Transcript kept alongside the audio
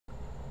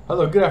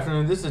Hello, good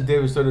afternoon. This is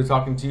David Soto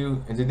talking to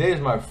you, and today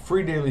is my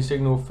free daily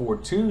signal for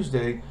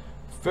Tuesday,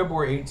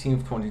 February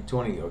 18th,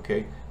 2020,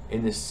 okay?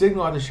 And the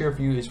signal I have to share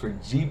for you is for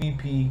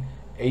GBPAUD,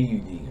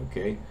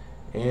 okay?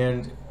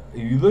 And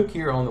if you look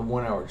here on the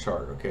 1 hour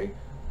chart, okay,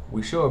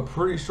 we show a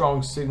pretty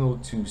strong signal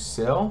to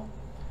sell,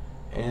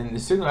 and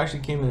the signal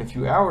actually came in a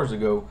few hours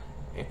ago.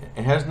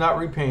 It has not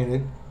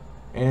repainted,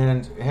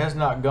 and it has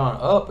not gone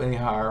up any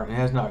higher, and it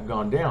has not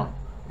gone down.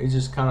 It's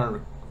just kind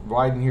of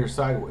riding here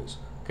sideways.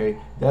 Okay,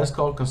 that's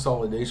called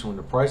consolidation. When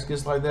the price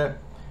gets like that,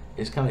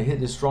 it's kind of hit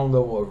this strong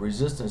level of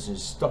resistance and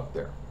stuck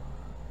there.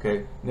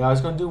 Okay, now it's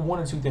going to do one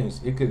of two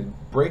things. It could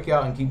break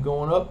out and keep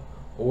going up,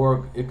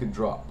 or it could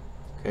drop.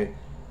 Okay,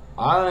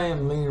 I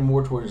am leaning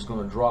more towards it's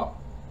going to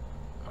drop.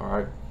 All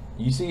right,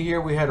 you see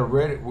here we had a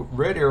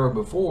red arrow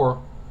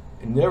before,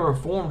 it never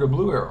formed a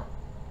blue arrow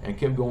and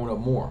kept going up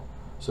more.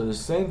 So the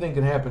same thing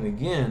can happen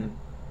again,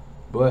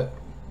 but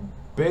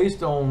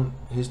based on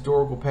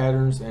historical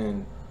patterns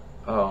and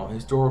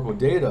historical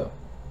data,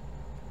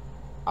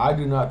 I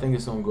do not think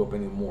it's going to go up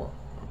anymore.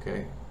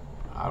 Okay,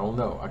 I don't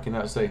know, I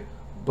cannot say,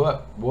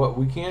 but what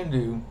we can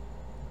do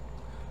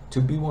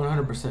to be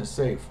 100%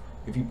 safe,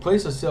 if you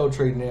place a sell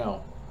trade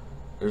now,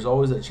 there's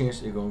always that chance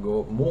that you're going to go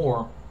up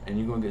more and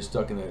you're going to get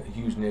stuck in a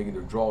huge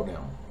negative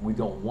drawdown. We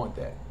don't want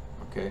that.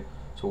 Okay,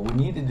 so what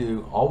we need to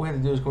do, all we have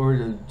to do is go over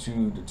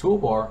to the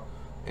toolbar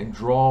and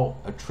draw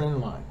a trend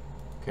line.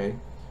 Okay,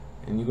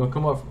 and you're going to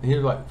come up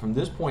here like from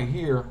this point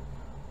here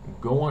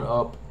going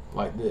up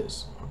like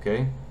this.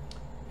 Okay,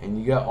 and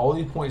you got all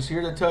these points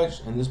here to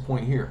touch and this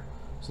point here,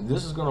 so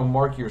this is going to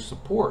mark your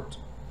support,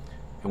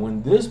 and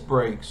when this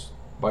breaks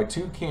by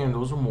 2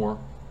 candles or more,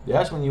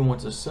 that's when you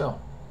want to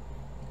sell.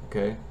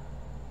 Okay,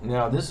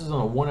 now this is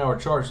on a 1 hour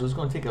chart, so it's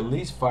going to take at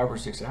least 5 or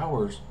 6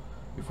 hours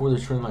before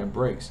the trend line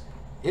breaks.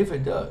 If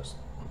it does,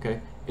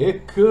 okay,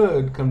 it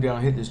could come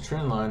down, hit this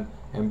trend line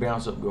and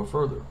bounce up, go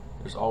further.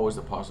 There's always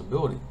a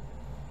possibility.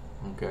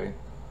 Okay,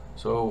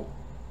 so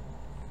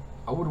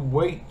I would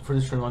wait for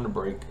this trend line to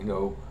break,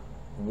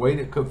 wait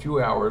a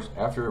few hours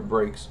after it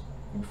breaks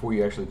before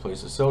you actually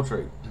place a sell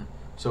trade.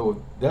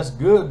 So that's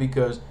good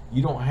because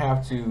you don't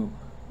have to,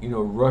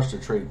 rush to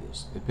trade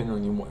this. Depending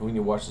on when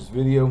you watch this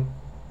video,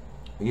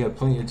 you have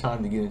plenty of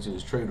time to get into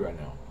this trade right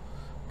now.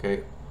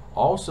 Okay.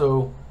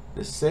 Also,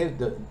 the safe,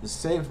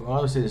 I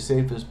would say the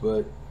safest,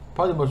 but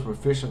probably the most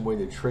proficient way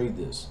to trade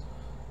this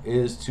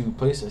is to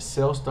place a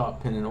sell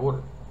stop pending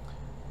order.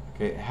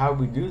 Okay, how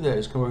we do that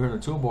is come over here in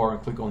the toolbar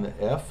and click on the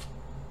F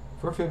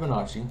for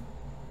Fibonacci,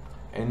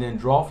 and then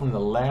draw from the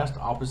last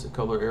opposite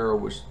color arrow,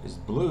 which is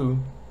blue,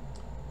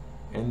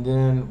 and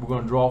then we're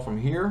going to draw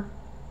from here,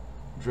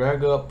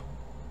 drag up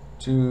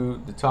to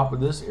the top of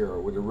this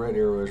arrow where the red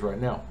arrow is right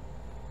now.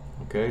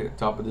 Okay, the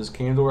top of this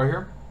candle right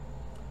here,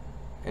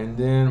 and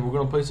then we're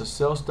going to place a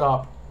sell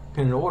stop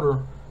pending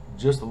order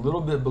just a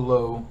little bit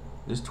below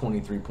this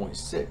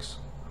 23.6,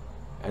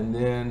 and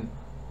then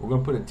we're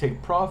going to put a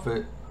take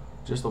profit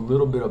just a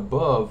little bit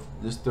above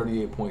this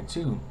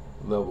 38.2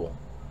 level.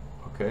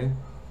 Okay,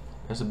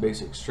 that's a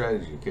basic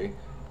strategy. Okay,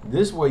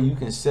 this way you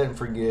can set and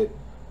forget,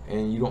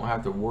 and you don't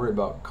have to worry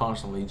about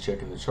constantly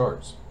checking the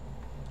charts,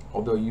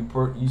 although you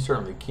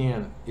certainly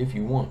can if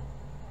you want.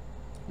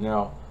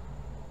 Now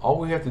all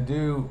we have to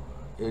do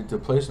to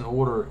place an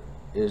order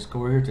is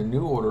come over here to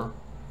new order,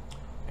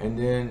 and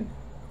then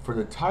for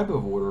the type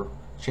of order,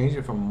 change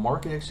it from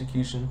market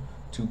execution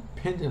to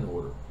pending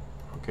order.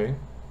 Okay,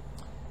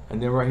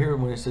 and then right here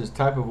when it says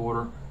type of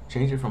order,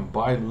 change it from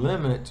buy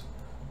limit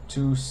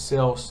to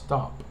sell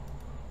stop.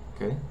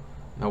 Okay,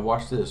 now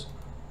watch this.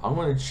 I'm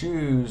going to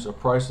choose a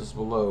price that's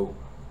below,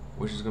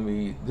 which is going to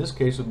be, this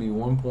case would be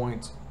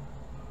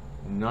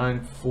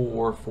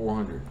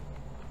 1.94400.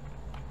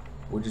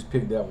 We'll just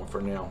pick that one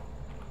for now.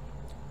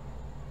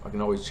 I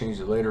can always change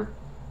it later.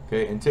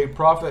 Okay, and take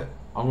profit,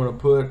 I'm going to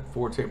put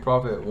for take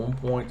profit at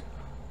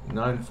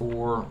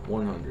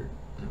 1.94100.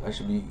 That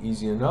should be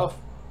easy enough.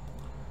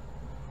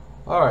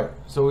 Alright,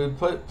 so we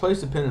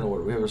placed a pending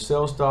order. We have a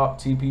sell stop,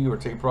 TP, or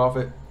take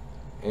profit,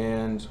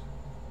 and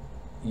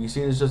you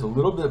see it's just a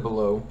little bit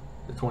below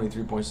the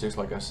 23.6,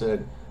 like I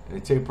said,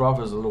 and the take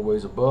profit is a little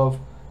ways above.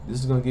 This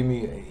is going to give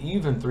me an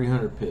even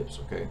 300 pips.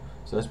 Okay,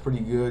 so that's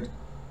pretty good.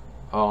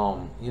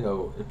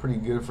 It's pretty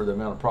good for the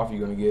amount of profit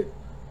you're going to get,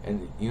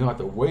 and you don't have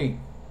to wait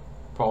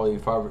probably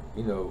 5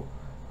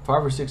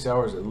 or 6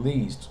 hours at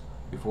least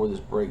before this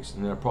breaks,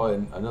 and then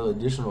probably another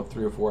additional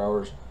 3 or 4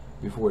 hours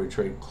before the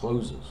trade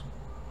closes.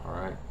 All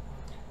right,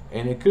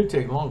 and it could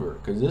take longer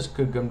because this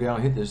could come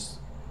down, hit this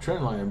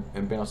trend line,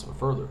 and bounce up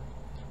further.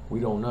 We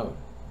don't know,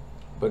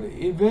 but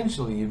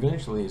eventually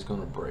it's going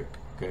to break.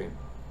 Okay,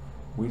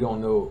 we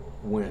don't know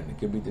when. It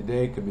could be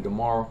today, it could be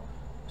tomorrow.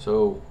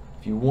 So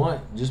if you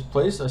want, just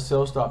place a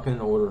sell stop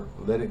pending order,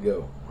 let it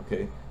go.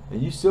 Okay,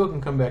 and you still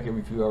can come back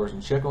every few hours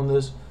and check on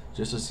this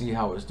just to see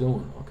how it's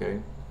doing.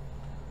 Okay,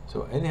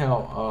 so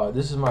anyhow,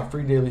 this is my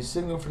free daily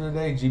signal for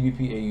today.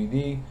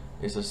 GBPAUD.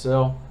 It's a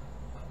sell.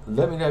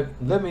 Let me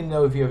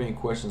know if you have any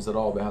questions at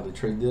all about how to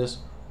trade this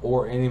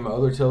or any of my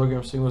other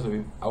Telegram signals.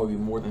 I would be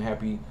more than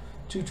happy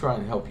to try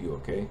and help you.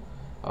 Okay,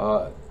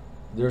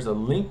 there's a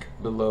link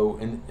below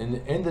in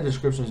the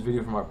description of this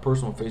video for my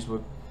personal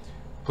Facebook.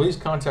 Please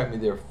contact me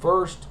there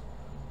first.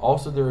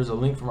 Also, there is a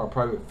link for my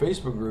private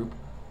Facebook group,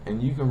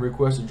 and you can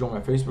request to join my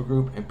Facebook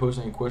group and post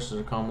any questions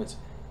or comments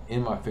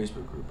in my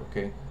Facebook group,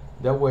 okay?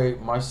 That way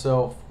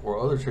myself or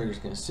other traders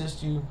can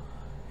assist you,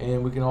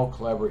 and we can all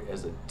collaborate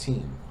as a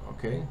team,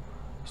 okay?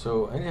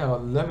 So anyhow,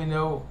 let me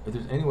know if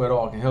there's any way at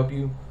all I can help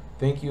you.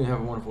 Thank you and have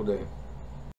a wonderful day.